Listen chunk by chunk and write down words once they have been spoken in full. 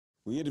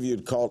We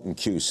interviewed Carlton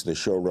Cuse, the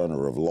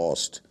showrunner of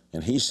Lost,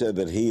 and he said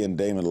that he and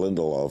Damon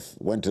Lindelof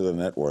went to the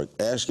network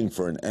asking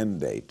for an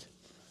end date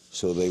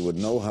so they would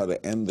know how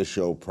to end the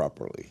show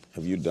properly.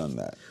 Have you done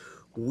that?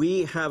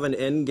 We have an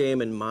end game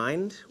in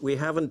mind. We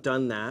haven't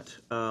done that,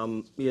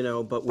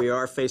 but we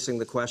are facing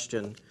the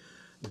question,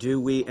 do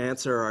we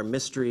answer our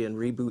mystery and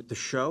reboot the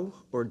show,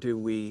 or do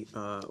we,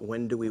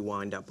 when do we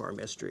wind up our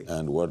mystery?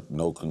 And what,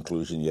 no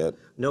conclusion yet?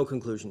 No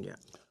conclusion yet.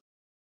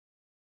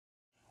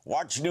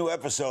 Watch new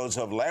episodes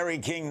of Larry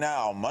King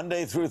Now,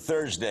 Monday through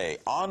Thursday,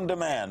 on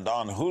demand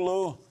on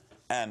Hulu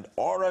and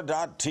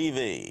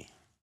Aura.tv.